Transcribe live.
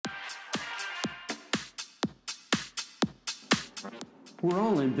We're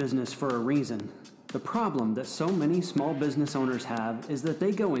all in business for a reason. The problem that so many small business owners have is that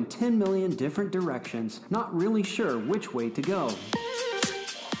they go in 10 million different directions, not really sure which way to go.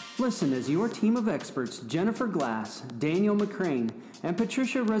 Listen as your team of experts, Jennifer Glass, Daniel McCrane, and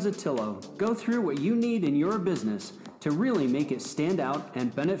Patricia Rezzatillo, go through what you need in your business to really make it stand out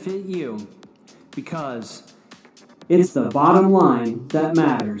and benefit you. Because it's the bottom line that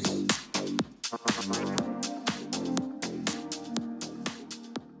matters.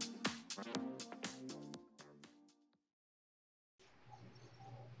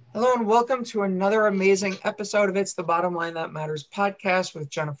 Hello and welcome to another amazing episode of It's the Bottom Line That Matters podcast with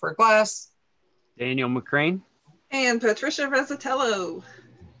Jennifer Glass, Daniel McCrane, and Patricia Rezzatillo.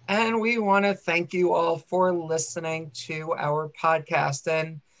 And we want to thank you all for listening to our podcast.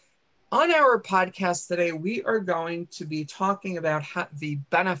 And on our podcast today, we are going to be talking about the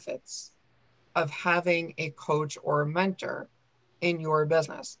benefits of having a coach or a mentor in your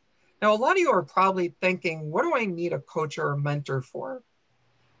business. Now, a lot of you are probably thinking, what do I need a coach or a mentor for?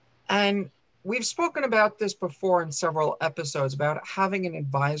 And we've spoken about this before in several episodes about having an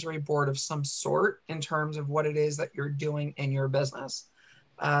advisory board of some sort in terms of what it is that you're doing in your business.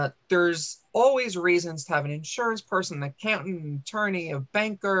 There's always reasons to have an insurance person, an accountant, an attorney, a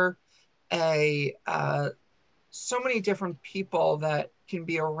banker, so many different people that can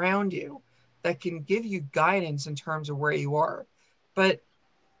be around you that can give you guidance in terms of where you are. But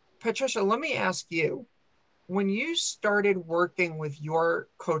Patricia, let me ask you, when you started working with your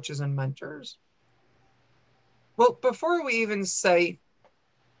coaches and mentors, well, before we even say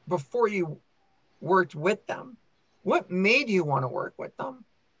before you worked with them, what made you want to work with them?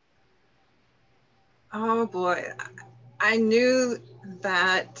 Oh boy, I knew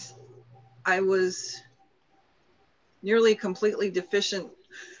that I was nearly completely deficient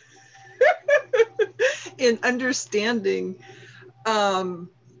in understanding of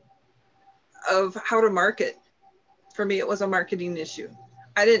how to market. For me, it was a marketing issue.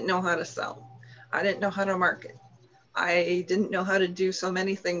 I didn't know how to sell. I didn't know how to market. I didn't know how to do so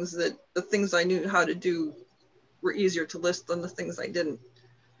many things that the things I knew how to do were easier to list than the things I didn't.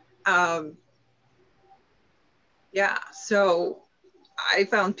 So I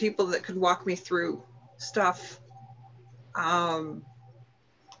found people that could walk me through stuff,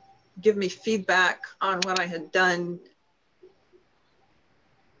 give me feedback on what I had done,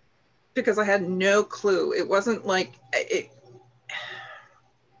 because I had no clue. It wasn't like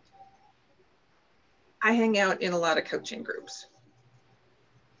I hang out in a lot of coaching groups,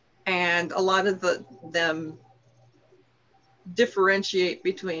 and a lot of them differentiate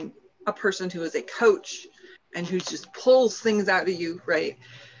between a person who is a coach and who just pulls things out of you, right?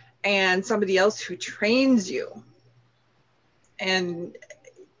 And somebody else who trains you. And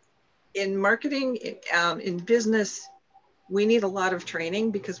in marketing, in business, we need a lot of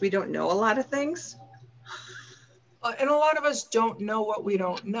training because we don't know a lot of things. And a lot of us don't know what we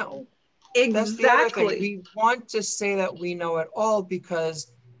don't know. Exactly. That's the other thing. We want to say that we know it all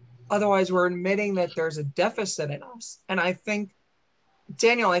because otherwise we're admitting that there's a deficit in us. And I think,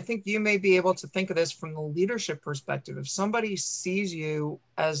 Daniel, I think you may be able to think of this from the leadership perspective. If somebody sees you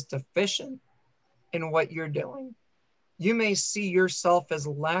as deficient in what you're doing, you may see yourself as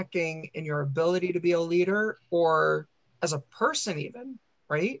lacking in your ability to be a leader or as a person even,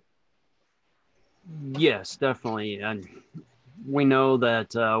 right? Yes, definitely. And we know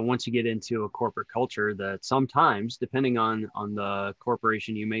that once you get into a corporate culture, that sometimes, depending on the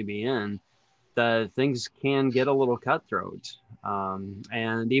corporation you may be in, that things can get a little cutthroat.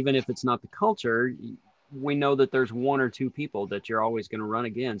 And even if it's not the culture, we know that there's one or two people that you're always going to run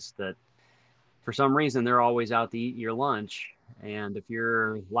against that for some reason they're always out to eat your lunch. And if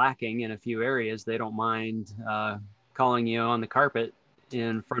you're lacking in a few areas, they don't mind calling you on the carpet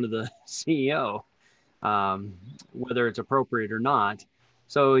in front of the CEO. Whether it's appropriate or not.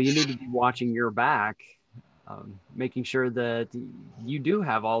 So you need to be watching your back, making sure that you do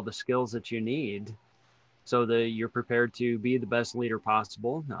have all the skills that you need so that you're prepared to be the best leader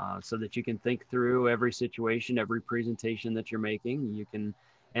possible, so that you can think through every situation, every presentation that you're making. You can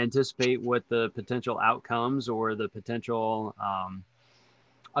anticipate what the potential outcomes or the potential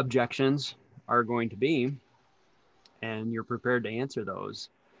objections are going to be, and you're prepared to answer those.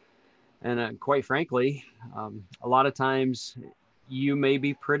 And quite frankly, a lot of times you may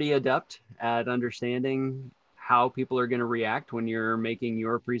be pretty adept at understanding how people are going to react when you're making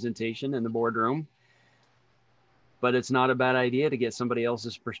your presentation in the boardroom. But it's not a bad idea to get somebody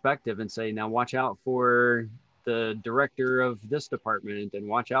else's perspective and say, now watch out for the director of this department and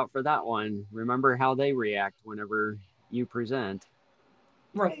watch out for that one. Remember how they react whenever you present.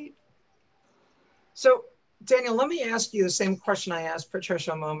 Right. So Daniel, let me ask you the same question I asked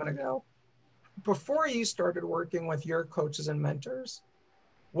Patricia a moment ago. Before you started working with your coaches and mentors,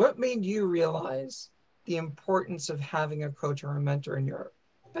 what made you realize the importance of having a coach or a mentor in your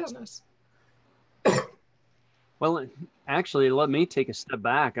business? Well, actually, let me take a step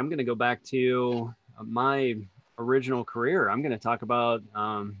back. I'm going to go back to my original career. I'm going to talk about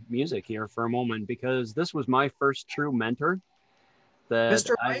music here for a moment, because this was my first true mentor.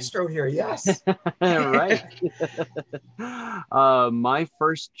 Mr. Maestro here, yes. Right. My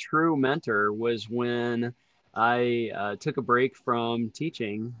first true mentor was when I took a break from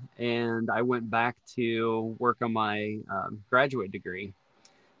teaching and I went back to work on my graduate degree.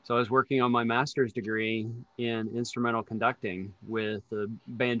 So I was working on my master's degree in instrumental conducting with the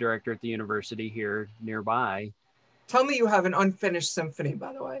band director at the university here nearby. Tell me you have an unfinished symphony,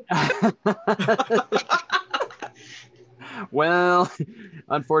 by the way. Well,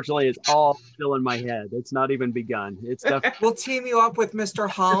 unfortunately, it's all still in my head. It's not even begun. It's definitely. We'll team you up with Mr.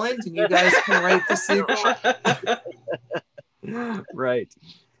 Holland, and you guys can write the sequel. Right.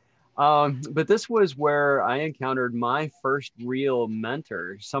 But this was where I encountered my first real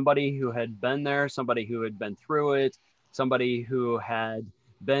mentor, somebody who had been there, somebody who had been through it, somebody who had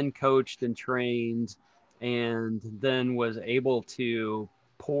been coached and trained, and then was able to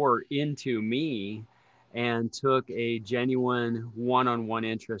pour into me and took a genuine one-on-one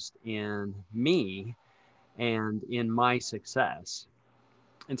interest in me and in my success.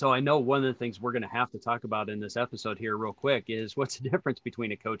 And so I know one of the things we're going to have to talk about in this episode here real quick is what's the difference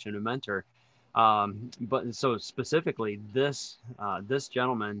between a coach and a mentor. But so specifically, this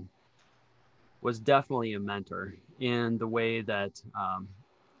gentleman was definitely a mentor in the way that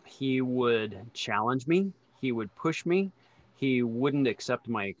he would challenge me, he would push me, he wouldn't accept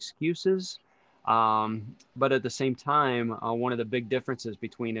my excuses. But at the same time, one of the big differences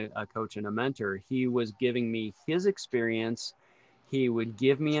between a coach and a mentor, he was giving me his experience. He would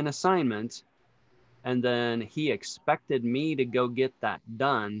give me an assignment, and then he expected me to go get that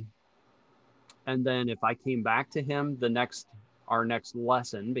done. And then if I came back to him our next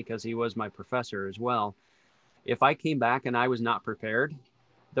lesson, because he was my professor as well, if I came back and I was not prepared,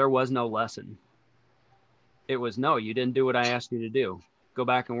 there was no lesson. It was, no, you didn't do what I asked you to do. Go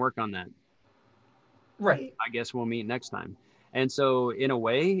back and work on that. Right. I guess we'll meet next time. And so in a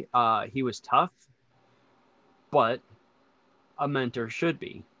way, he was tough, but a mentor should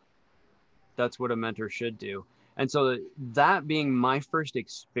be. That's what a mentor should do. And so that being my first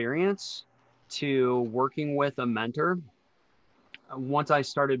experience to working with a mentor, once I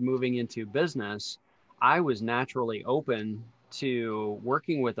started moving into business, I was naturally open to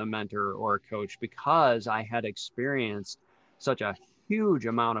working with a mentor or a coach because I had experienced such a huge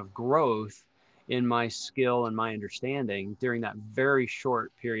amount of growth in my skill and my understanding during that very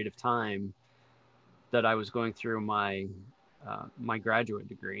short period of time that I was going through my graduate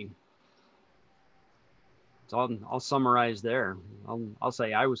degree. So I'll summarize there. I'll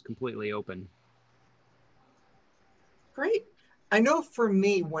say I was completely open. Great. I know for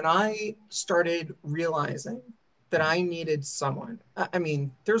me, when I started realizing that I needed someone, I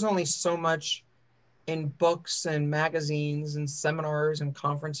mean, there's only so much in books and magazines and seminars and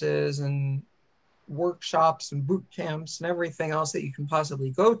conferences and workshops and boot camps and everything else that you can possibly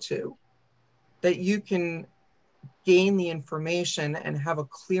go to, that you can gain the information and have a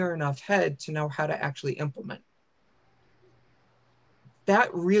clear enough head to know how to actually implement.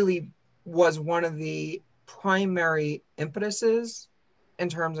 That really was one of the primary impetuses in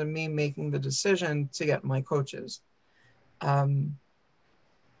terms of me making the decision to get my coaches. Like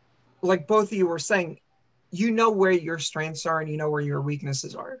both of you were saying, you know where your strengths are and you know where your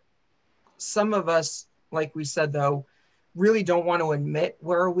weaknesses are. Some of us, like we said, though, really don't want to admit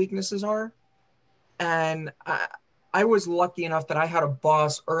where our weaknesses are. And I was lucky enough that I had a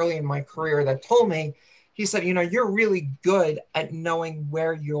boss early in my career that told me, he said, you know, you're really good at knowing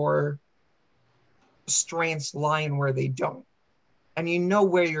where your strengths lie and where they don't. And you know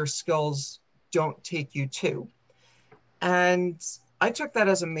where your skills don't take you to. And I took that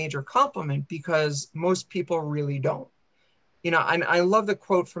as a major compliment because most people really don't. You know, and I love the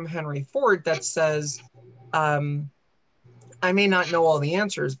quote from Henry Ford that says, I may not know all the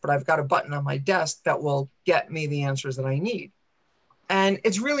answers, but I've got a button on my desk that will get me the answers that I need. And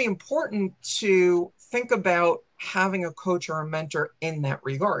it's really important to think about having a coach or a mentor in that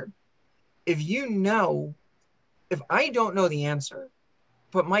regard. If I don't know the answer,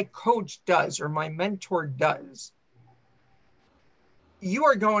 but my coach does or my mentor does, you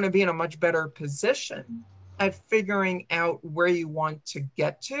are going to be in a much better position at figuring out where you want to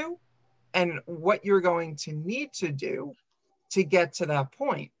get to and what you're going to need to do to get to that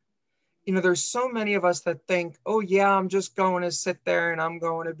point. there's so many of us that think, oh yeah, I'm just going to sit there and I'm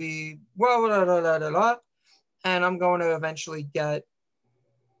going to be, well, blah, blah, blah, blah, blah, and I'm going to eventually get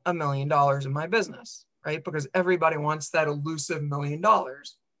 $1 million in my business, right? Because everybody wants that elusive $1 million.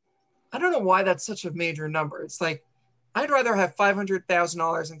 I don't know why that's such a major number. It's like, I'd rather have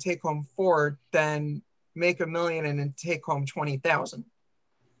 $500,000 and take home 4 than make $1 million and then take home 20,000.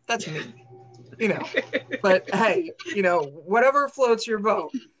 That's me, but hey, whatever floats your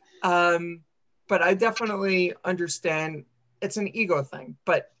boat. But I definitely understand it's an ego thing.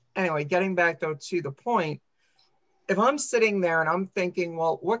 But anyway, getting back though to the point, if I'm sitting there and I'm thinking,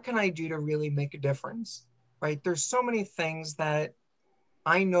 well, what can I do to really make a difference, right? There's so many things that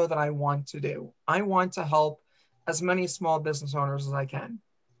I know that I want to do. I want to help as many small business owners as I can.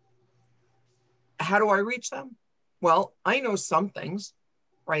 How do I reach them? Well, I know some things,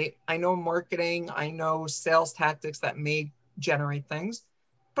 right? I know marketing, I know sales tactics that may generate things,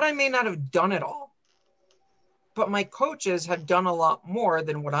 but I may not have done it all. But my coaches have done a lot more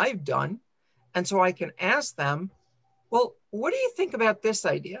than what I've done. And so I can ask them, well, what do you think about this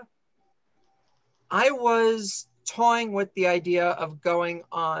idea? I was toying with the idea of going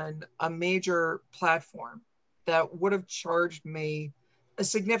on a major platform that would have charged me a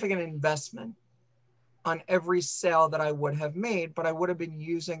significant investment on every sale that I would have made, but I would have been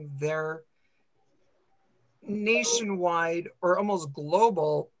using their nationwide or almost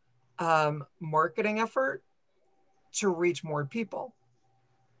global marketing effort to reach more people,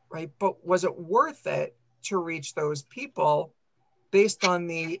 right? But was it worth it to reach those people based on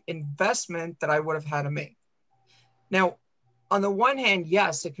the investment that I would have had to make? Now, on the one hand,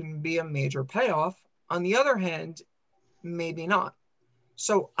 yes, it can be a major payoff. On the other hand, maybe not.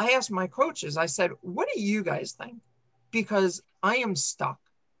 So I asked my coaches, I said, what do you guys think? Because I am stuck.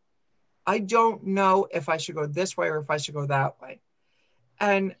 I don't know if I should go this way or if I should go that way.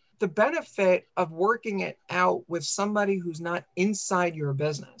 And the benefit of working it out with somebody who's not inside your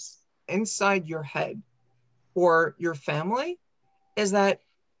business, inside your head or your family, is that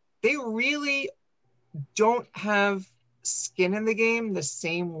they really don't have skin in the game the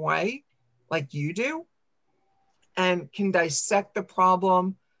same way like you do, and can dissect the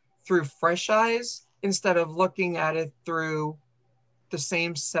problem through fresh eyes instead of looking at it through the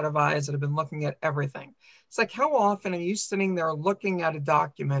same set of eyes that have been looking at everything. It's like, how often are you sitting there looking at a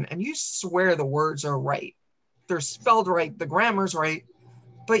document and you swear the words are right? They're spelled right, the grammar's right,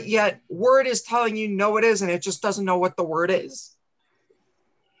 but yet Word is telling you no, it isn't. It just doesn't know what the word is.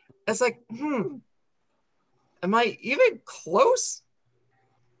 It's like, am I even close?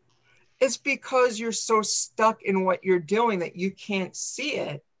 It's because you're so stuck in what you're doing that you can't see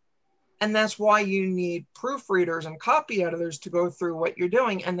it. And that's why you need proofreaders and copy editors to go through what you're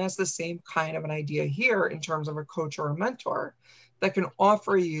doing. And that's the same kind of an idea here in terms of a coach or a mentor that can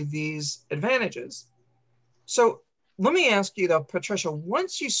offer you these advantages. So let me ask you though, Patricia,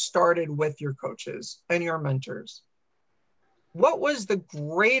 once you started with your coaches and your mentors, what was the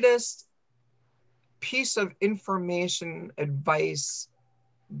greatest piece of information, advice,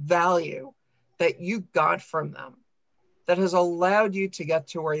 value that you got from them that has allowed you to get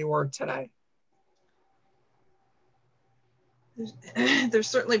to where you are today? There's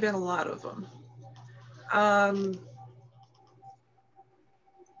certainly been a lot of them.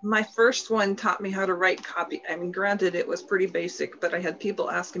 My first one taught me how to write copy. I mean, granted, it was pretty basic, but I had people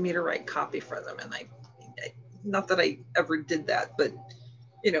asking me to write copy for them. And not that I ever did that, but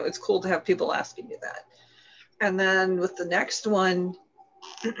it's cool to have people asking you that. And then with the next one,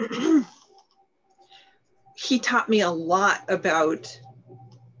 he taught me a lot about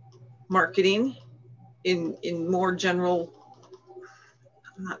marketing in more general,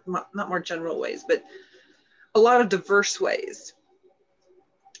 not more general ways, but a lot of diverse ways.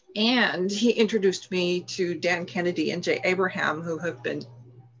 And he introduced me to Dan Kennedy and Jay Abraham, who have been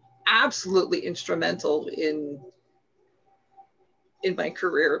absolutely instrumental in my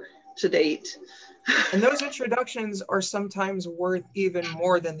career to date. And those introductions are sometimes worth even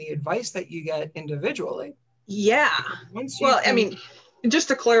more than the advice that you get individually. Yeah. I mean, just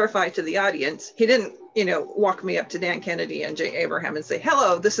to clarify to the audience, he didn't, walk me up to Dan Kennedy and Jay Abraham and say,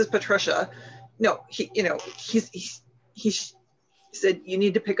 hello, this is Patricia. No, he said, you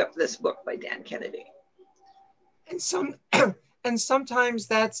need to pick up this book by Dan Kennedy. And sometimes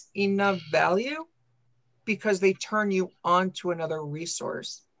that's enough value because they turn you on to another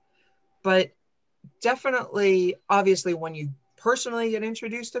resource. But definitely, obviously, when you personally get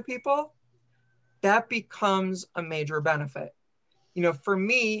introduced to people, that becomes a major benefit. For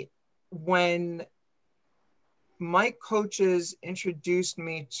me, when my coaches introduced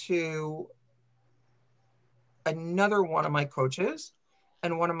me to another one of my coaches,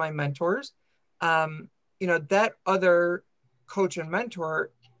 and one of my mentors. That other coach and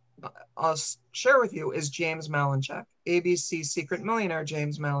mentor I'll share with you is James Malinchak, ABC Secret Millionaire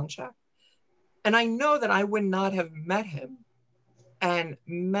James Malinchak. And I know that I would not have met him and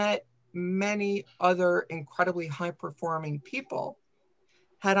met many other incredibly high performing people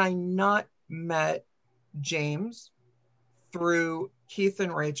had I not met James through Keith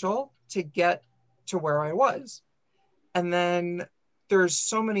and Rachel to get to where I was. And then there's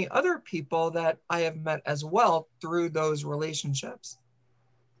so many other people that I have met as well through those relationships.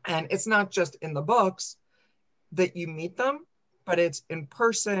 And it's not just in the books that you meet them, but it's in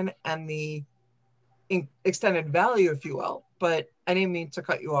person and the extended value, if you will. But I didn't mean to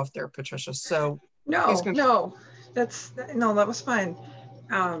cut you off there, Patricia. So No, that was fine.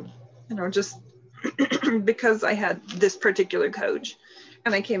 Just because I had this particular coach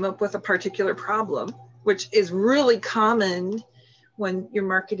and I came up with a particular problem, which is really common when you're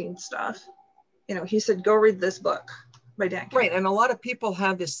marketing stuff. He said, go read this book by Dan Kennedy. Right. And a lot of people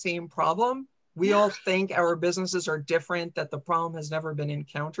have the same problem. We all think our businesses are different, that the problem has never been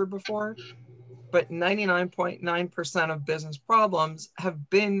encountered before. But 99.9% of business problems have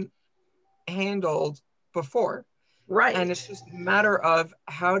been handled before. Right. And it's just a matter of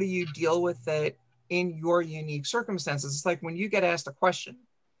how do you deal with it in your unique circumstances. It's like when you get asked a question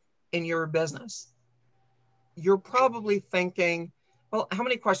in your business, you're probably thinking, well, how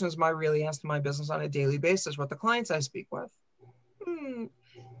many questions am I really asked in my business on a daily basis with the clients I speak with?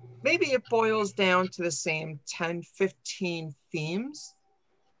 Maybe it boils down to the same 10, 15 themes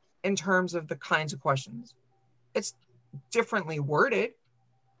in terms of the kinds of questions. It's differently worded,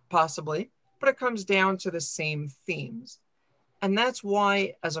 possibly, but it comes down to the same themes. And that's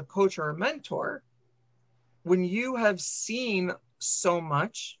why, as a coach or a mentor, when you have seen so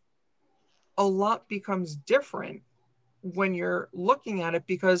much, a lot becomes different when you're looking at it,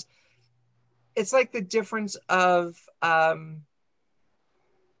 because it's like the difference of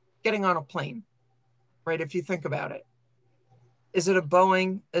getting on a plane, right? If you think about it, is it a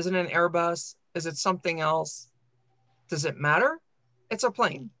Boeing? Is it an Airbus? Is it something else? Does it matter? It's a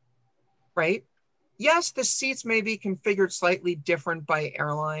plane, right? Yes, the seats may be configured slightly different by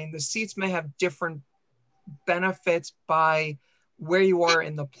airline. The seats may have different benefits by where you are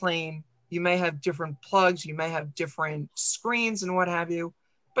in the plane. You may have different plugs. You may have different screens and what have you,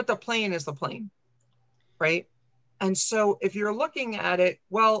 but the plane is the plane, right? And so if you're looking at it,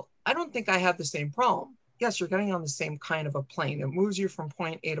 well, I don't think I have the same problem. Yes, you're getting on the same kind of a plane. It moves you from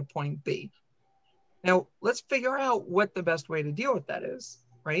point A to point B. Now, let's figure out what the best way to deal with that is,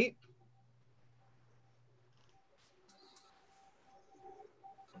 right?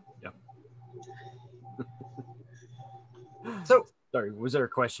 Yeah. So, sorry, was there a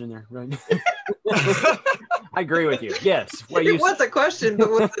question there? Right. I agree with you. Yes. It was a question, but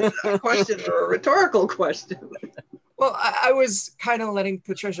was it a question or a rhetorical question? Well, I was kind of letting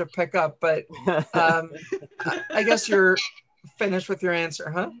Patricia pick up, but I guess you're finished with your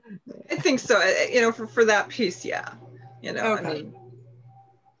answer, huh? I think so. For that piece, yeah. Okay.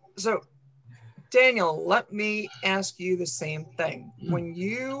 So, Daniel, let me ask you the same thing. When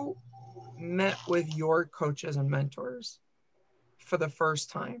you met with your coaches and mentors for the first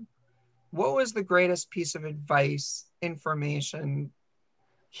time, what was the greatest piece of advice, information,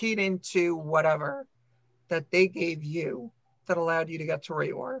 keyed into whatever that they gave you that allowed you to get to where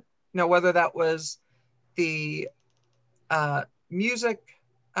you are? Now, whether that was the music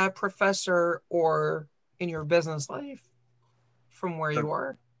professor or in your business life from where you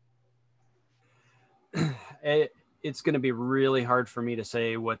are. It's going to be really hard for me to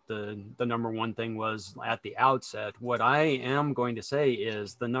say what the number one thing was at the outset. What I am going to say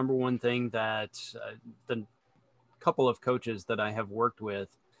is the number one thing that the couple of coaches that I have worked with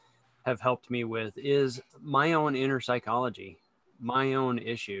have helped me with is my own inner psychology, my own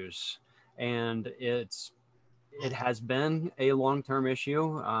issues. And it has been a long-term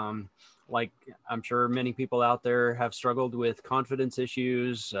issue. Like I'm sure many people out there have struggled with confidence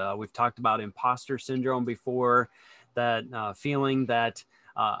issues. We've talked about imposter syndrome before, that feeling that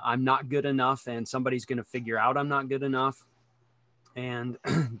I'm not good enough and somebody's going to figure out I'm not good enough. And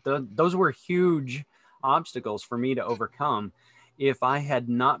those were huge obstacles for me to overcome. If I had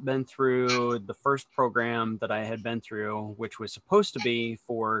not been through the first program that I had been through, which was supposed to be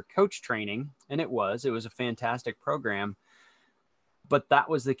for coach training, and it was a fantastic program, but that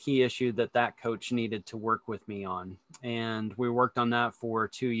was the key issue that coach needed to work with me on. And we worked on that for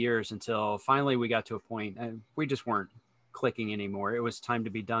 2 years until finally we got to a point and we just weren't clicking anymore. It was time to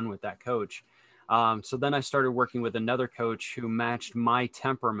be done with that coach. So then I started working with another coach who matched my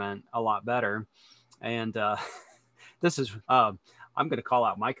temperament a lot better. And this is, I'm going to call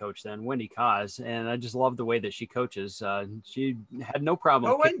out my coach then, Wendy Cause. And I just love the way that she coaches. She had no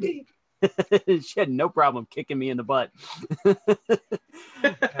problem. Oh, Wendy. She had no problem kicking me in the butt.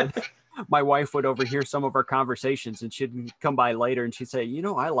 My wife would overhear some of our conversations, and she'd come by later and she'd say, you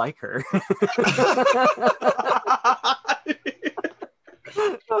know, I like her.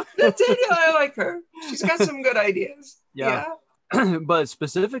 Danielle, I like her. She's got some good ideas. Yeah. But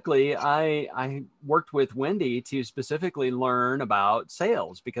specifically, I worked with Wendy to specifically learn about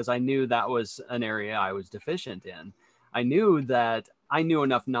sales because I knew that was an area I was deficient in. I knew that I knew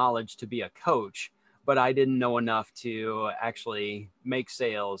enough knowledge to be a coach, but I didn't know enough to actually make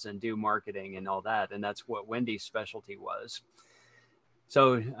sales and do marketing and all that. And that's what Wendy's specialty was.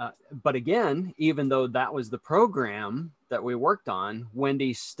 So, but again, even though that was the program that we worked on,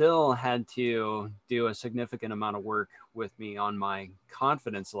 Wendy still had to do a significant amount of work with me on my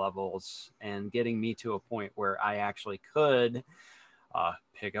confidence levels and getting me to a point where I actually could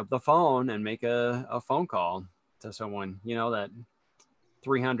pick up the phone and make a phone call to someone, you know, that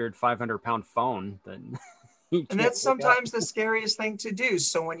 300, 500-pound phone that and that's sometimes the scariest thing to do.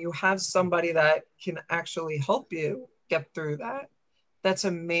 So when you have somebody that can actually help you get through that, that's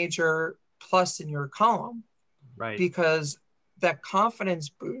a major plus in your column, right? Because that confidence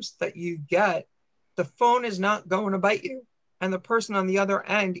boost that you get, the phone is not going to bite you. And the person on the other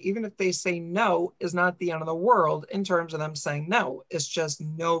end, even if they say no, is not the end of the world in terms of them saying no. It's just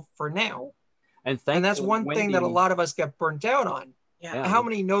no for now. And that's one thing that a lot of us get burnt out on. Yeah. How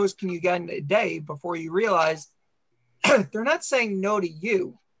many no's can you get in a day before you realize they're not saying no to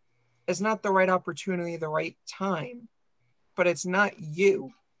you? It's not the right opportunity, the right time, but it's not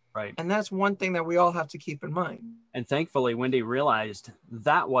you. Right. And that's one thing that we all have to keep in mind. And thankfully, Wendy realized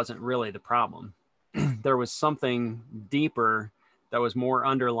that wasn't really the problem. There was something deeper that was more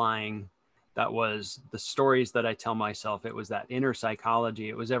underlying. That was the stories that I tell myself. It was that inner psychology.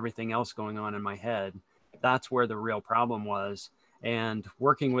 It was everything else going on in my head. That's where the real problem was. And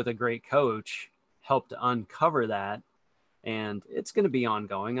working with a great coach helped uncover that. And it's going to be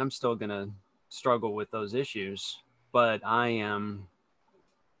ongoing. I'm still going to struggle with those issues, but I am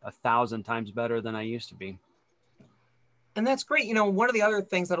 1,000 times better than I used to be. And that's great. You know, one of the other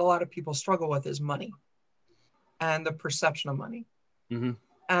things that a lot of people struggle with is money and the perception of money. Mm-hmm.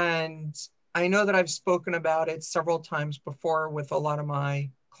 And I know that I've spoken about it several times before with a lot of my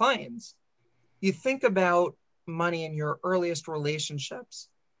clients. You think about money in your earliest relationships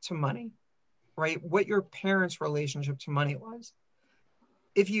to money, right? What your parents' relationship to money was.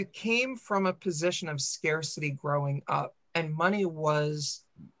 If you came from a position of scarcity growing up and money was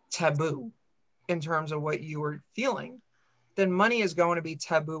taboo in terms of what you were feeling, then money is going to be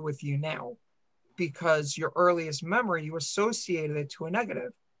taboo with you now because your earliest memory, you associated it to a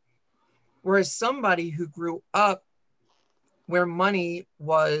negative. Whereas somebody who grew up where money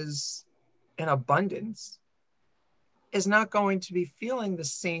was in abundance is not going to be feeling the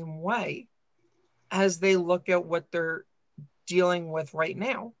same way as they look at what they're dealing with right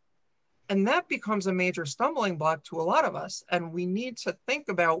now. And that becomes a major stumbling block to a lot of us. And we need to think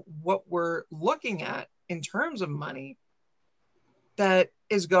about what we're looking at in terms of money that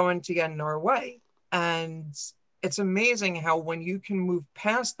is going to get in our way. And it's amazing how when you can move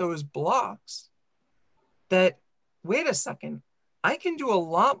past those blocks that, wait a second, I can do a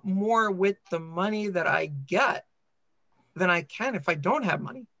lot more with the money that I get than I can if I don't have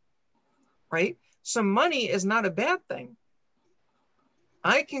money, right? So money is not a bad thing.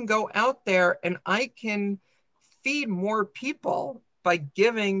 I can go out there and I can feed more people by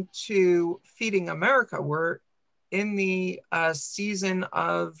giving to Feeding America. We're in the season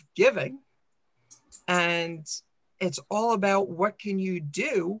of giving, and it's all about what can you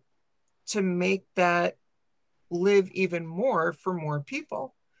do to make that live even more for more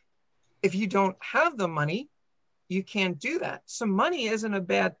people. If you don't have the money, you can't do that. So money isn't a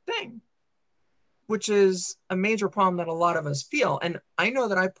bad thing, which is a major problem that a lot of us feel. And I know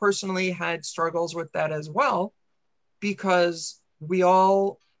that I personally had struggles with that as well, because we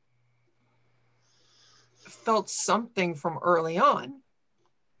all felt something from early on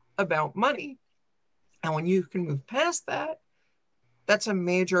about money. And when you can move past that, that's a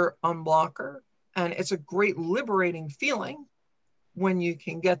major unblocker. And it's a great liberating feeling when you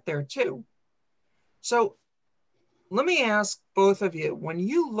can get there too. So let me ask both of you, when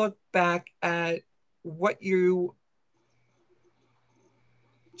you look back at what you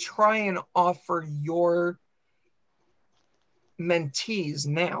try and offer your mentees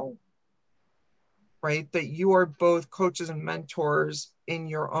now, right? That you are both coaches and mentors in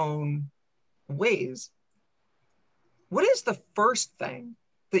your own ways. What is the first thing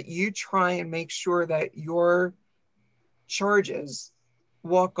that you try and make sure that you're charges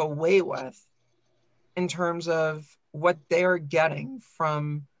walk away with in terms of what they're getting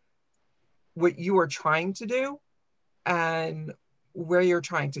from what you are trying to do and where you're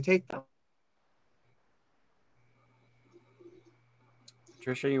trying to take them?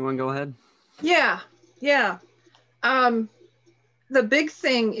 Trisha, you want to go ahead? Yeah. Yeah. The big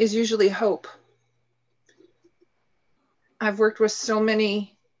thing is usually hope. I've worked with so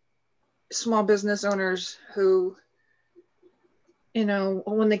many small business owners who, you know,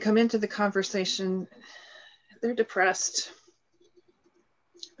 when they come into the conversation, they're depressed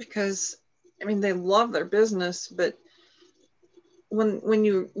because, I mean, they love their business, but when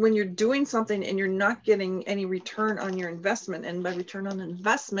you're doing something and you're not getting any return on your investment, and by return on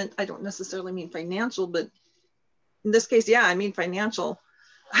investment, I don't necessarily mean financial, but in this case, yeah, I mean financial.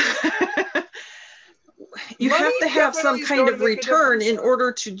 You have to have some kind of return in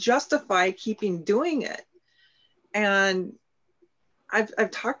order to justify keeping doing it. And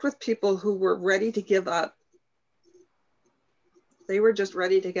I've talked with people who were ready to give up. They were just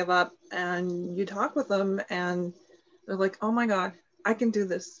ready to give up, and you talk with them and they're like, oh my God, I can do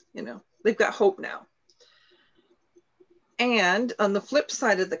this. You know, they've got hope now. And on the flip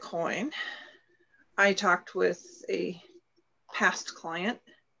side of the coin, I talked with a past client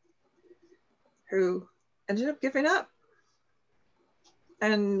who ended up giving up.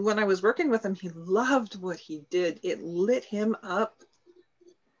 And when I was working with him, he loved what he did. It lit him up.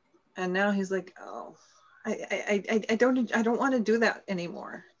 And now he's like, oh, I don't want to do that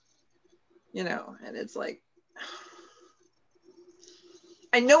anymore. You know, and it's like,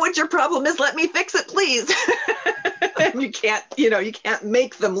 I know what your problem is. Let me fix it, please. And you can't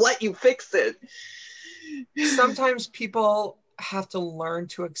make them let you fix it. Sometimes people have to learn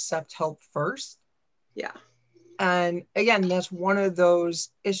to accept help first. Yeah. And again, that's one of those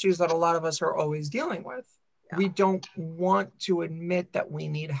issues that a lot of us are always dealing with. Yeah. We don't want to admit that we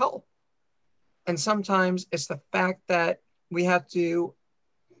need help. And sometimes it's the fact that we have to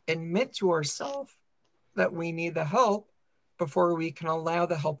admit to ourselves that we need the help before we can allow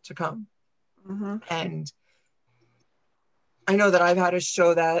the help to come. Mm-hmm. And I know that I've had to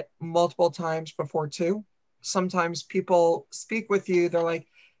show that multiple times before too. Sometimes people speak with you, they're like,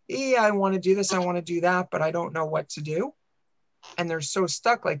 yeah, I want to do this, I want to do that, but I don't know what to do. And they're so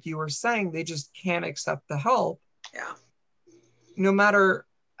stuck, like you were saying, they just can't accept the help. Yeah. No matter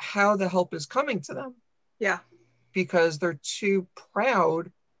how the help is coming to them. Yeah. Because they're too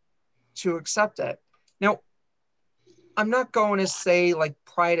proud to accept it. Now, I'm not going to say like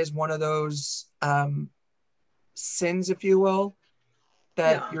pride is one of those sins, if you will,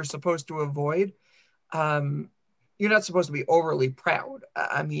 that you're supposed to avoid. You're not supposed to be overly proud.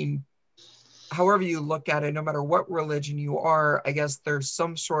 I mean, however you look at it, no matter what religion you are, I guess there's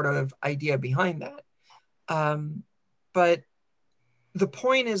some sort of idea behind that. But the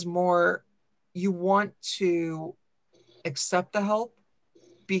point is more, you want to accept the help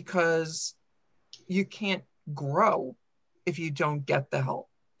because you can't grow if you don't get the help.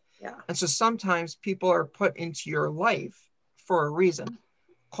 Yeah. And so sometimes people are put into your life for a reason.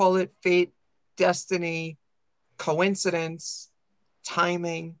 Call it fate, destiny, coincidence,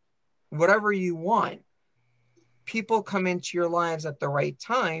 timing, whatever you want. People come into your lives at the right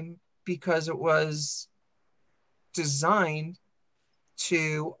time because it was designed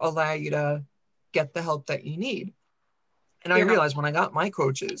to allow you to get the help that you need. And I realized when I got my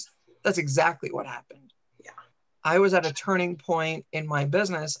coaches, that's exactly what happened. Yeah. I was at a turning point in my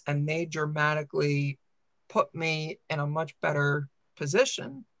business and they dramatically put me in a much better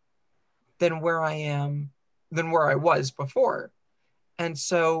position than where I was before. And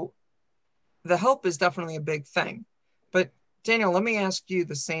so the help is definitely a big thing. But Daniel, let me ask you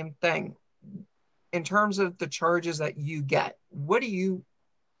the same thing. In terms of the charges that you get, what do you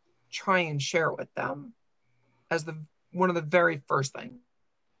try and share with them as one of the very first things?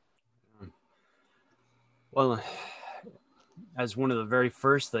 Well, as one of the very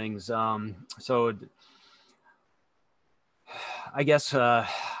first things, so I guess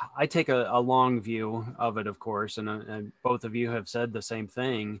I take a long view of it, of course, and both of you have said the same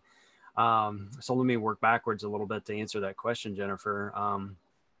thing. So let me work backwards a little bit to answer that question, Jennifer.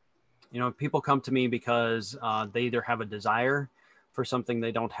 You know, people come to me because they either have a desire for something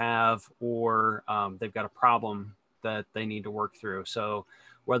they don't have, or they've got a problem that they need to work through. So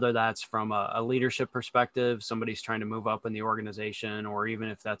whether that's from a leadership perspective, somebody's trying to move up in the organization, or even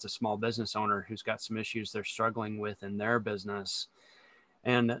if that's a small business owner who's got some issues they're struggling with in their business.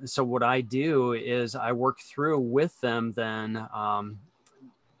 And so what I do is I work through with them then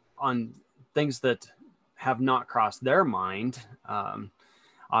on things that have not crossed their mind.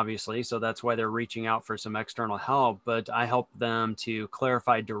 obviously. So that's why they're reaching out for some external help. But I help them to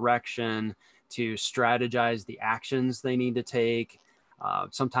clarify direction, to strategize the actions they need to take.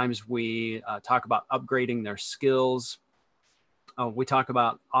 Sometimes we talk about upgrading their skills. We talk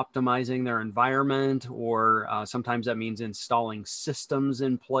about optimizing their environment, or sometimes that means installing systems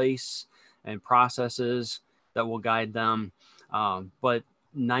in place and processes that will guide them. But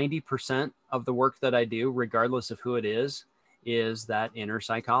 90% of the work that I do, regardless of who it is that inner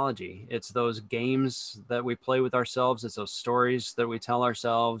psychology. It's those games that we play with ourselves. It's those stories that we tell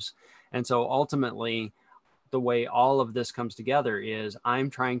ourselves. And so ultimately, the way all of this comes together is I'm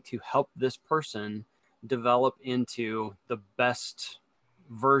trying to help this person develop into the best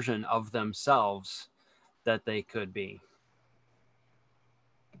version of themselves that they could be.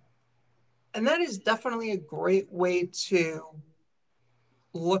 And that is definitely a great way to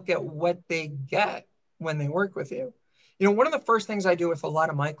look at what they get when they work with you. You know, one of the first things I do with a lot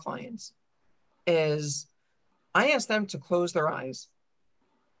of my clients is I ask them to close their eyes.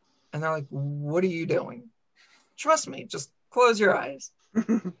 And they're like, what are you doing? Trust me, just close your eyes.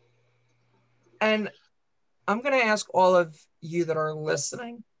 And I'm going to ask all of you that are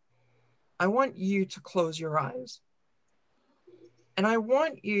listening, I want you to close your eyes. And I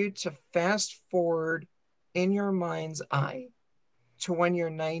want you to fast forward in your mind's eye to when you're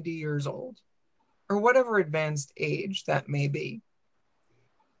 90 years old, or whatever advanced age that may be.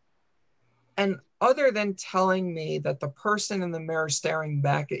 And other than telling me that the person in the mirror staring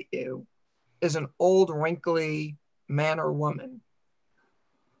back at you is an old, wrinkly man or woman,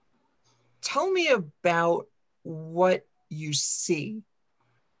 tell me about what you see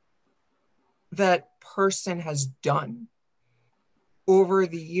that person has done over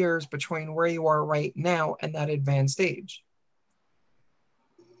the years between where you are right now and that advanced age.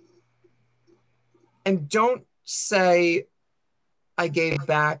 And don't say, I gave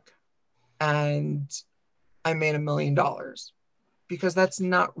back and I made $1 million, because that's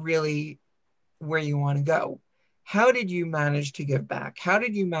not really where you want to go. How did you manage to give back? How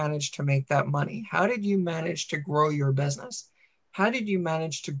did you manage to make that money? How did you manage to grow your business? How did you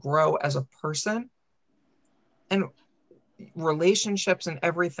manage to grow as a person and relationships and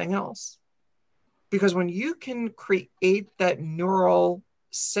everything else? Because when you can create that neural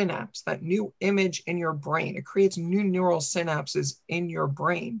synapse, that new image in your brain, it creates new neural synapses in your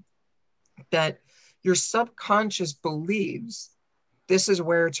brain that your subconscious believes this is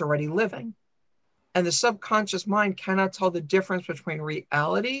where it's already living. And the subconscious mind cannot tell the difference between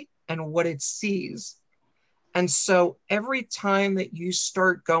reality and what it sees. And so every time that you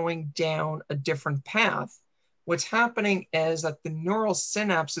start going down a different path, what's happening is that the neural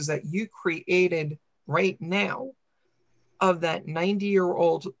synapses that you created right now of that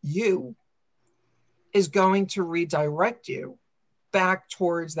 90-year-old you is going to redirect you back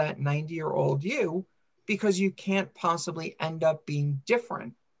towards that 90-year-old you, because you can't possibly end up being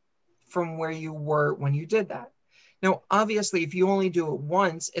different from where you were when you did that. Now, obviously, if you only do it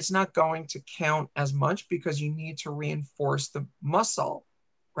once, it's not going to count as much because you need to reinforce the muscle,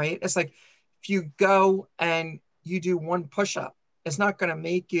 right? It's like if you go and you do one push-up, it's not going to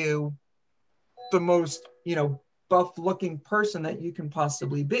make you the most, buff looking person that you can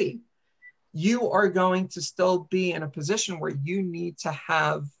possibly be. You are going to still be in a position where you need to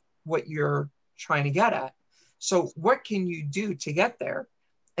have what you're trying to get at. So what can you do to get there?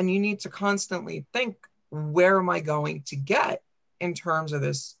 And you need to constantly think, where am I going to get in terms of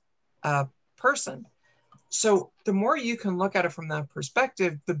this person? So the more you can look at it from that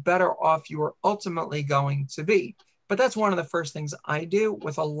perspective, the better off you are ultimately going to be. But that's one of the first things I do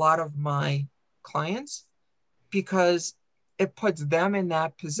with a lot of my clients, because it puts them in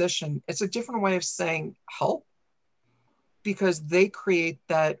that position. It's a different way of saying help, because they create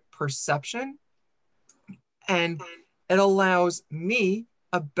that perception, and it allows me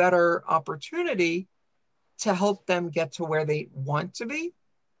a better opportunity to help them get to where they want to be,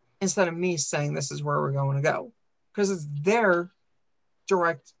 instead of me saying this is where we're going to go, because it's their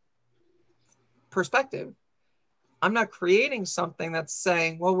direct perspective. I'm not creating something that's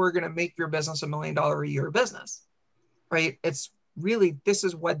saying, well, we're going to make your business $1 million a year business, right? It's really, this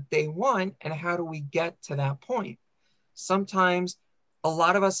is what they want, and how do we get to that point? Sometimes a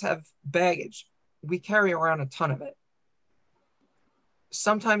lot of us have baggage. We carry around a ton of it.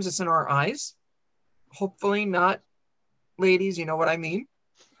 Sometimes it's in our eyes. Hopefully not, ladies, you know what I mean?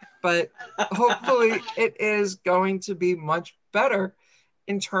 But hopefully it is going to be much better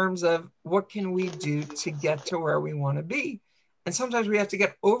in terms of what can we do to get to where we want to be. And sometimes we have to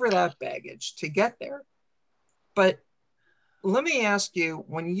get over that baggage to get there. But let me ask you,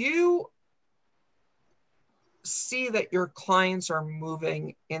 when you see that your clients are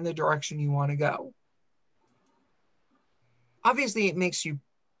moving in the direction you want to go, obviously it makes you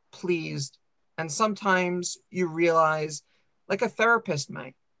pleased. And sometimes you realize, like a therapist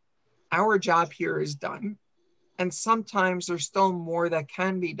might, our job here is done. And sometimes there's still more that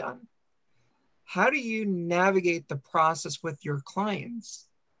can be done. How do you navigate the process with your clients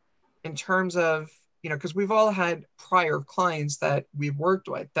in terms of, because we've all had prior clients that we've worked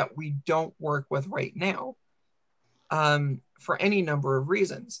with that we don't work with right now, for any number of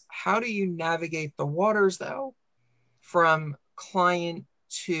reasons. How do you navigate the waters, though, from client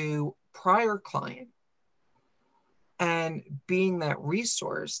to prior client, and being that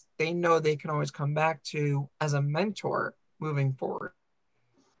resource they know they can always come back to as a mentor moving forward?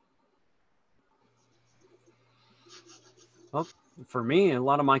 Well, for me, a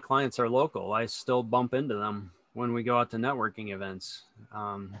lot of my clients are local. I still bump into them when we go out to networking events.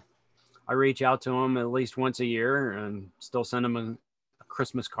 I reach out to them at least once a year and still send them a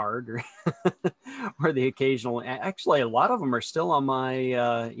Christmas card or, or the occasional. Actually, a lot of them are still on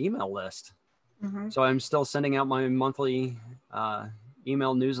my email list. Mm-hmm. So I'm still sending out my monthly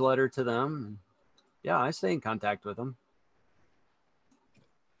email newsletter to them. Yeah, I stay in contact with them.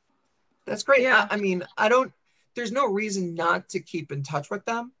 That's great. Yeah. I mean, there's no reason not to keep in touch with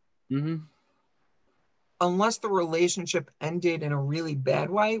them. Mm-hmm. Unless the relationship ended in a really bad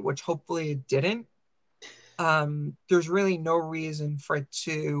way, which hopefully it didn't. There's really no reason for it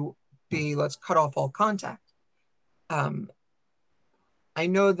to be, let's cut off all contact. I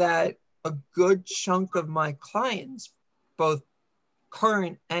know that a good chunk of my clients, both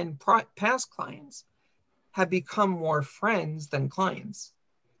current and past clients, have become more friends than clients.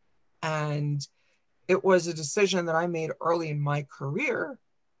 And it was a decision that I made early in my career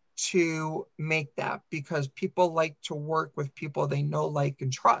to make that, because people like to work with people they know, like,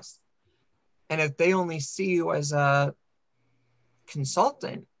 and trust. And if they only see you as a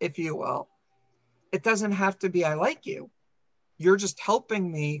consultant, if you will, it doesn't have to be I like you. You're just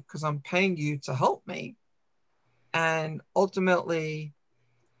helping me because I'm paying you to help me. And ultimately,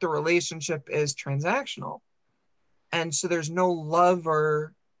 the relationship is transactional. And so there's no love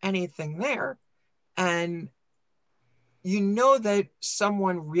or anything there. And you know that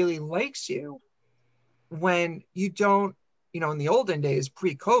someone really likes you when you don't, in the olden days,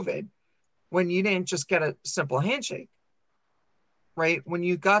 pre-COVID, when you didn't just get a simple handshake, right? When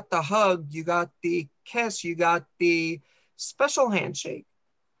you got the hug, you got the kiss, you got the special handshake,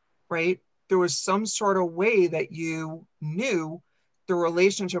 right? There was some sort of way that you knew the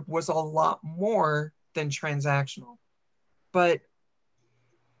relationship was a lot more than transactional. But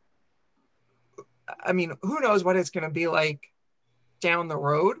I mean, who knows what it's going to be like down the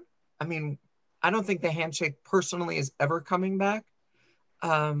road? I mean, I don't think the handshake personally is ever coming back.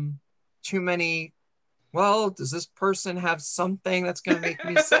 Too many, well, does this person have something that's going to make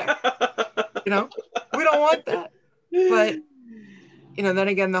me sick? We don't want that. But, then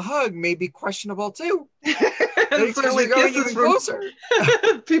again, the hug may be questionable too. Because you're going even closer.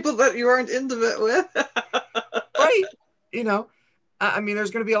 People that you aren't intimate with. Right. I mean,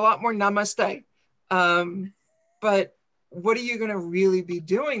 there's going to be a lot more namaste. But what are you going to really be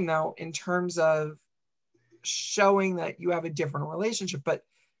doing, though, in terms of showing that you have a different relationship? But,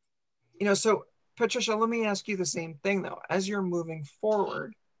 so Patricia, let me ask you the same thing, though. As you're moving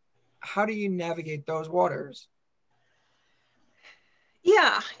forward, how do you navigate those waters?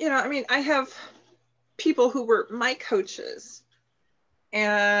 Yeah. I mean, I have people who were my coaches,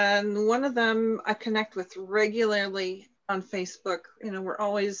 and one of them I connect with regularly on Facebook. We're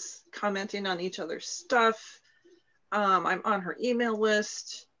always commenting on each other's stuff. I'm on her email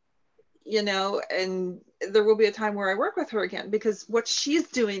list, and there will be a time where I work with her again, because what she's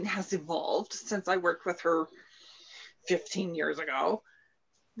doing has evolved since I worked with her 15 years ago.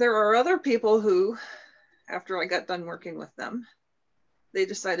 There are other people who, after I got done working with them, they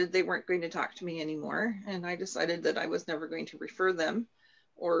decided they weren't going to talk to me anymore. And I decided that I was never going to refer them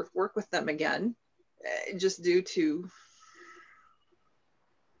or work with them again, just due to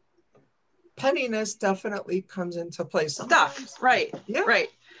pettiness definitely comes into play sometimes. Stuff, right? Yeah, right.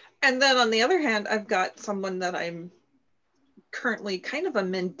 And then on the other hand, I've got someone that I'm currently kind of a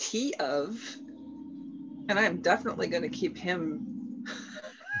mentee of, and I'm definitely going to keep him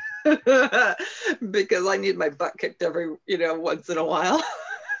because I need my butt kicked every, once in a while.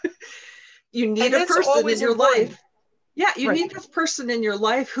 You need a person in your life. Yeah, you need this person in your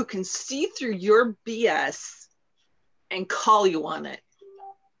life who can see through your BS and call you on it.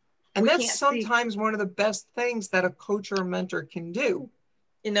 And that's sometimes one of the best things that a coach or a mentor can do.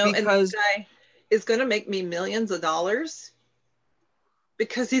 And this guy is going to make me millions of dollars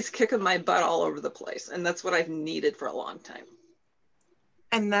because he's kicking my butt all over the place. And that's what I've needed for a long time.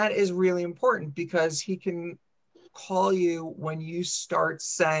 And that is really important because he can call you when you start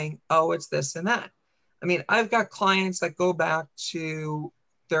saying, oh, it's this and that. I mean, I've got clients that go back to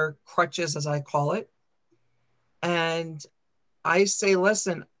their crutches, as I call it. And I say,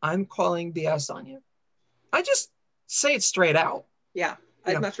 listen, I'm calling BS on you. I just say it straight out. Yeah.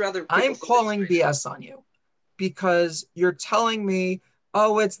 I'd much rather. I'm calling BS on you because you're telling me,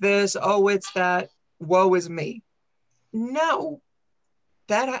 oh, it's this, oh, it's that, woe is me. No,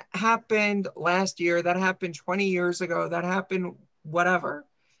 that happened last year. That happened 20 years ago. That happened whatever.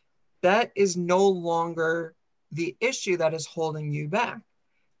 That is no longer the issue that is holding you back.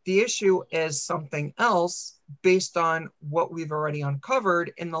 The issue is something else based on what we've already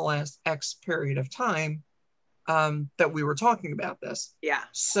uncovered in the last X period of time that we were talking about this. Yeah.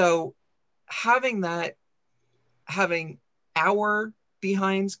 So having our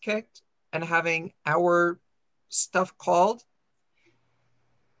behinds kicked and having our stuff called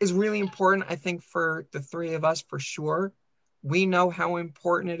is really important, I think, for the three of us, for sure. We know how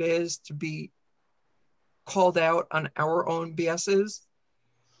important it is to be called out on our own BSs.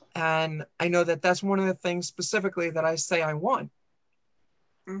 And I know that that's one of the things specifically that I say I want.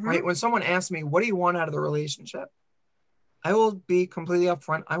 Mm-hmm. Right? When someone asks me, what do you want out of the relationship? I will be completely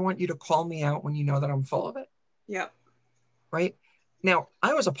upfront. I want you to call me out when you know that I'm full of it. Yep. Right? Now,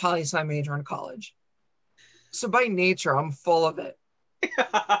 I was a poli-sci major in college. So by nature, I'm full of it.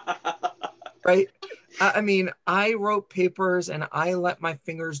 Right? I mean, I wrote papers and I let my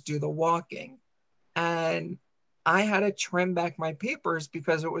fingers do the walking. And I had to trim back my papers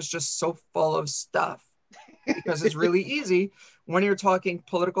because it was just so full of stuff. Because it's really easy when you're talking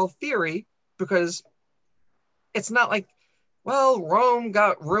political theory, because it's not like, well, Rome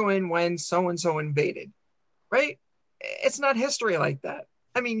got ruined when so-and-so invaded, right? It's not history like that.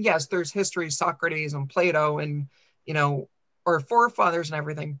 I mean, yes, there's history, Socrates and Plato and, our forefathers and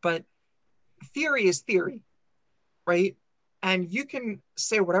everything, but theory is theory, right? And you can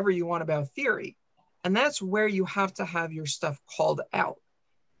say whatever you want about theory. And that's where you have to have your stuff called out.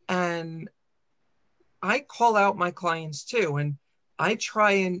 And I call out my clients too, and I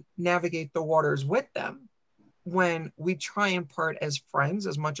try and navigate the waters with them when we try and part as friends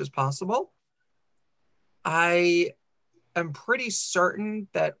as much as possible. I am pretty certain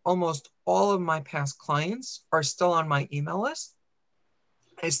that almost all of my past clients are still on my email list.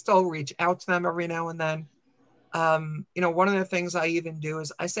 I still reach out to them every now and then. One of the things I even do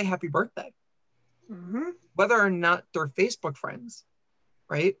is I say happy birthday, whether or not they're Facebook friends,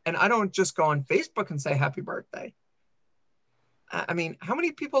 right? And I don't just go on Facebook and say happy birthday. I mean, how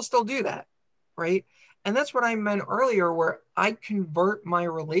many people still do that, right? And that's what I meant earlier, where I convert my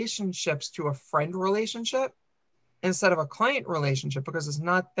relationships to a friend relationship instead of a client relationship, because it's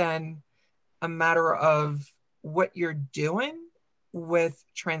not then a matter of what you're doing with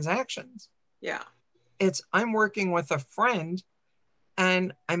transactions. Yeah. It's I'm working with a friend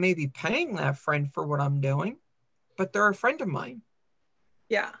and I may be paying that friend for what I'm doing, but they're a friend of mine.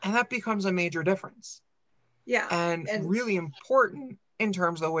 Yeah. And that becomes a major difference. Yeah. And really important in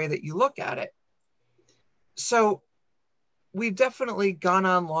terms of the way that you look at it. So we've definitely gone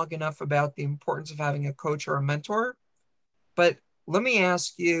on long enough about the importance of having a coach or a mentor. But let me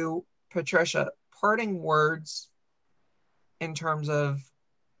ask you, Patricia, parting words in terms of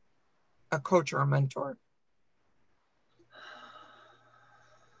a coach or a mentor.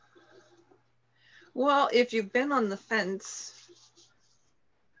 Well, if you've been on the fence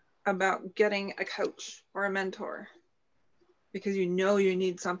about getting a coach or a mentor because you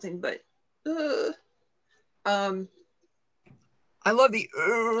need something, but I love the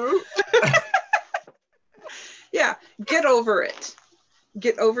yeah, get over it.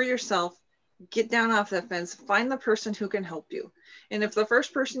 Get over yourself. Get down off that fence. Find the person who can help you. And if the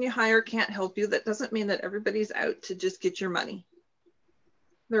first person you hire can't help you, that doesn't mean that everybody's out to just get your money.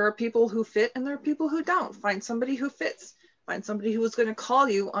 There are people who fit and there are people who don't. Find somebody who fits. Find somebody who is going to call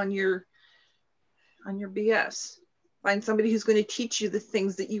you on your BS. Find somebody who's going to teach you the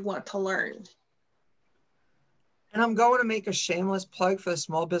things that you want to learn. And I'm going to make a shameless plug for the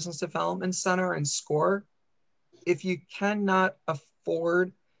Small Business Development Center and SCORE. If you cannot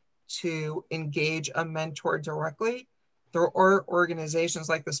afford to engage a mentor directly, there are organizations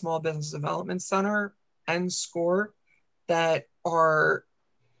like the Small Business Development Center and SCORE that are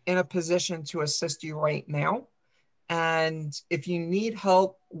in a position to assist you right now. And if you need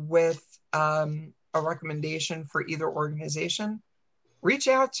help with a recommendation for either organization, reach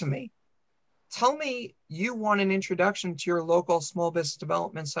out to me. Tell me you want an introduction to your local Small Business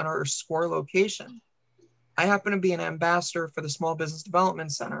Development Center or SCORE location. I happen to be an ambassador for the Small Business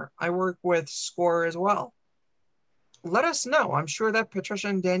Development Center. I work with SCORE as well. Let us know. I'm sure that Patricia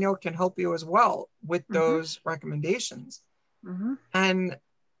and Daniel can help you as well with those recommendations. And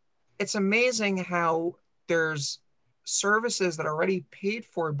it's amazing how there's services that are already paid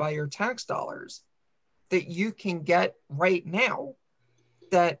for by your tax dollars that you can get right now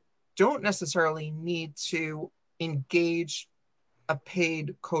that don't necessarily need to engage a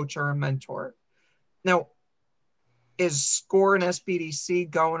paid coach or a mentor. Now, is SCORE and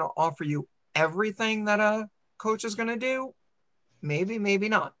SBDC going to offer you everything that a coach is going to do? Maybe, maybe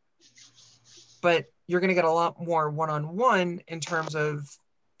not. But you're going to get a lot more one-on-one in terms of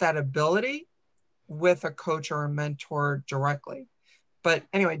that ability with a coach or a mentor directly. But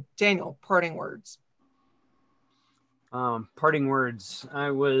anyway, Daniel, parting words. Parting words.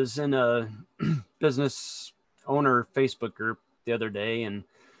 I was in a business owner Facebook group the other day, and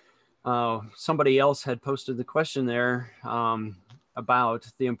somebody else had posted the question there about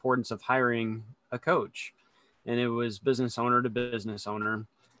the importance of hiring a coach, and it was business owner to business owner,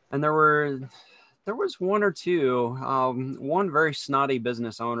 and there was one or two. One very snotty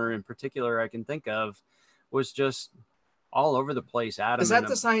business owner in particular I can think of was just all over the place. Adamant. Is that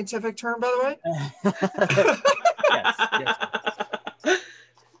the scientific term, by the way? Yes.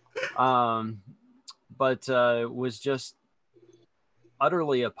 But was just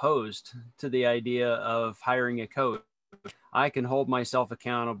utterly opposed to the idea of hiring a coach. I can hold myself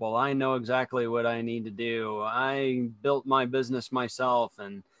accountable. I know exactly what I need to do. I built my business myself,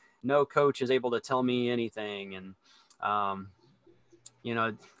 and no coach is able to tell me anything. And,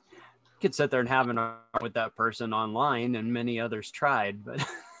 could sit there and have an argument with that person online, and many others tried, but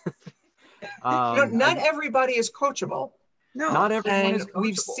not everybody is coachable. No, not everyone is coachable.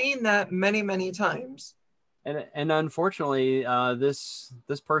 We've seen that many, many times. And unfortunately, this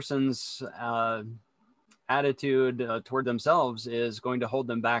person's attitude toward themselves is going to hold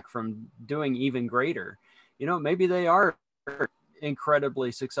them back from doing even greater. Maybe they are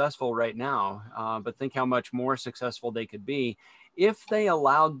incredibly successful right now, but think how much more successful they could be if they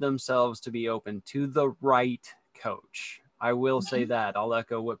allowed themselves to be open to the right coach. I will say that. I'll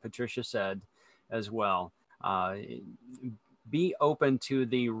echo what Patricia said as well. Be open to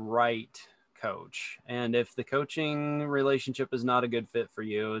the right coach. And if the coaching relationship is not a good fit for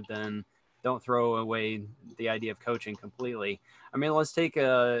you, then don't throw away the idea of coaching completely. I mean, let's take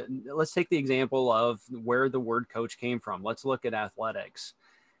the example of where the word coach came from. Let's look at athletics.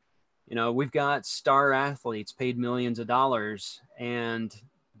 We've got star athletes paid millions of dollars, and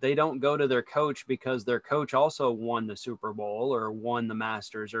they don't go to their coach because their coach also won the Super Bowl or won the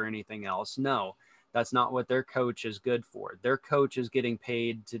Masters or anything else. No, that's not what their coach is good for. Their coach is getting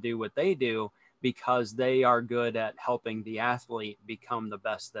paid to do what they do because they are good at helping the athlete become the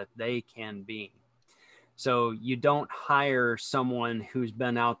best that they can be. So you don't hire someone who's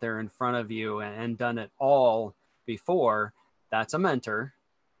been out there in front of you and done it all before. That's a mentor.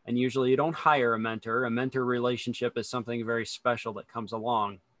 And usually you don't hire a mentor. A mentor relationship is something very special that comes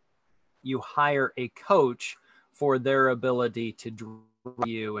along. You hire a coach for their ability to drive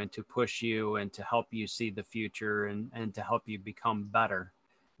you and to push you and to help you see the future and to help you become better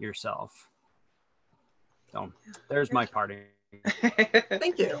yourself. So there's my parting.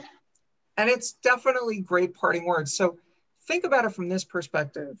 Thank you. And it's definitely great parting words. So think about it from this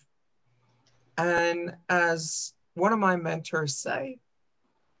perspective. And as one of my mentors say,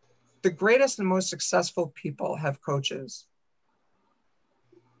 the greatest and most successful people have coaches.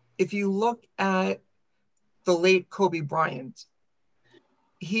 If you look at the late Kobe Bryant,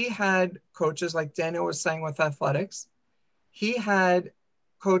 he had coaches like Daniel was saying with athletics. He had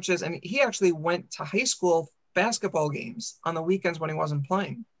coaches, and he actually went to high school basketball games on the weekends when he wasn't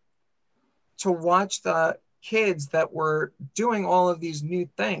playing to watch the kids that were doing all of these new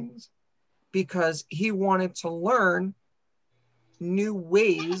things because he wanted to learn new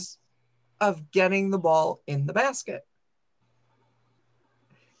ways of getting the ball in the basket.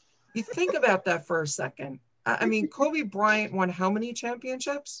 You think about that for a second. I mean, Kobe Bryant won how many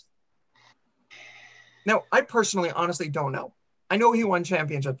championships? Now, I personally, honestly don't know. I know he won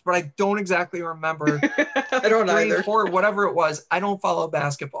championships, but I don't exactly remember. I don't 3, either. 4, whatever it was. I don't follow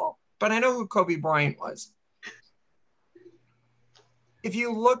basketball, but I know who Kobe Bryant was. If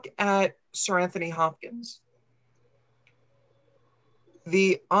you look at Sir Anthony Hopkins,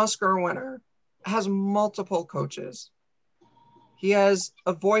 the Oscar winner, has multiple coaches. He has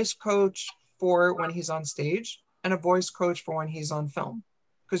a voice coach for when he's on stage and a voice coach for when he's on film,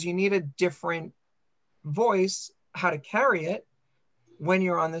 because you need a different voice, how to carry it when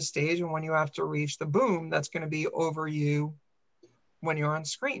you're on the stage and when you have to reach the boom that's going to be over you when you're on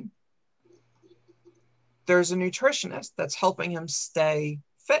screen. There's a nutritionist that's helping him stay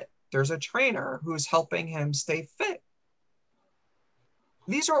fit. There's a trainer who's helping him stay fit.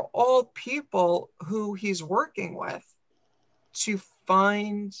 These are all people who he's working with to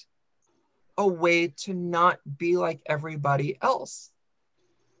find a way to not be like everybody else.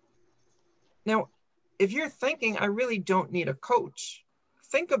 Now, if you're thinking, I really don't need a coach,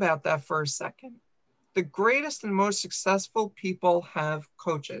 think about that for a second. The greatest and most successful people have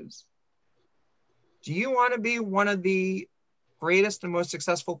coaches. Do you want to be one of the greatest and most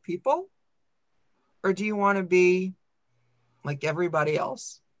successful people? Or do you want to be like everybody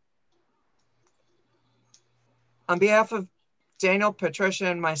else? On behalf of Daniel, Patricia,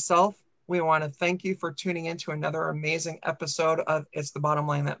 and myself, we want to thank you for tuning in to another amazing episode of It's the Bottom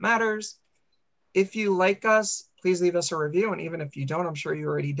Line That Matters. If you like us, please leave us a review. And even if you don't, I'm sure you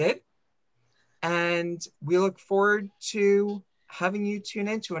already did. And we look forward to having you tune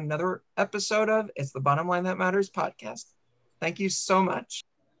in to another episode of It's the Bottom Line That Matters podcast. Thank you so much.